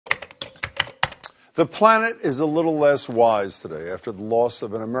The planet is a little less wise today after the loss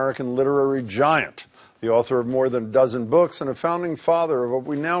of an American literary giant, the author of more than a dozen books and a founding father of what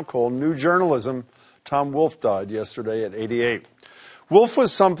we now call new journalism. Tom Wolfe died yesterday at 88. Wolfe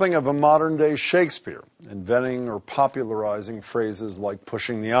was something of a modern-day Shakespeare, inventing or popularizing phrases like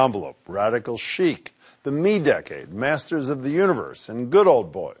pushing the envelope, radical chic, the me decade, masters of the universe, and good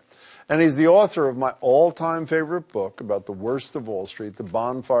old boy. And he's the author of my all-time favorite book about the worst of Wall Street, The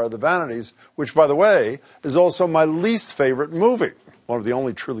Bonfire of the Vanities, which, by the way, is also my least favorite movie, one of the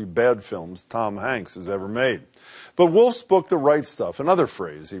only truly bad films Tom Hanks has ever made. But Wolfe's book, The Right Stuff, another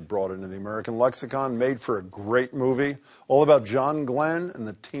phrase he brought into the American lexicon, made for a great movie, all about John Glenn and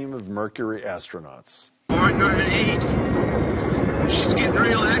the team of Mercury astronauts. Partner at 8. She's getting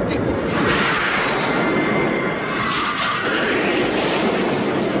real active.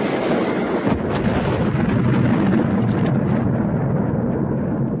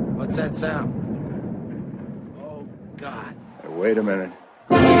 What's that sound? Oh, God. Hey, wait a minute.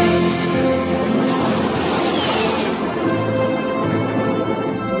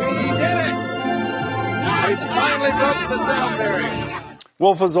 Finally broke the sound barrier.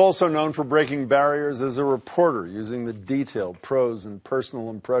 Wolfe is also known for breaking barriers as a reporter, using the detailed prose and personal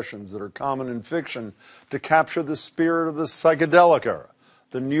impressions that are common in fiction to capture the spirit of the psychedelic era,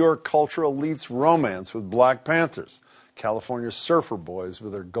 the New York cultural elite's romance with Black Panthers, California surfer boys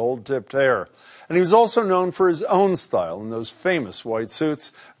with their gold-tipped hair. And he was also known for his own style in those famous white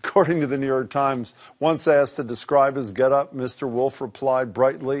suits. According to the New York Times, once asked to describe his getup, Mr. Wolfe replied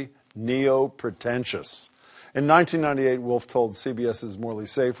brightly, neo-pretentious. In 1998, Wolfe told CBS's Morley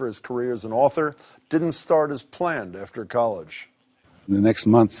Safer his career as an author didn't start as planned after college. In the next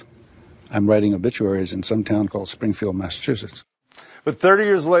month, I'm writing obituaries in some town called Springfield, Massachusetts. But 30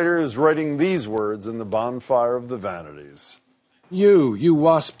 years later, he was writing these words in The Bonfire of the Vanities. You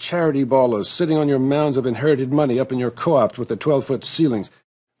WASP charity ballers sitting on your mounds of inherited money up in your co-op with the 12-foot ceilings.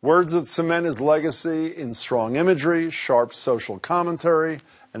 Words that cement his legacy in strong imagery, sharp social commentary,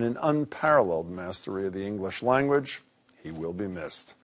 and an unparalleled mastery of the English language. He will be missed.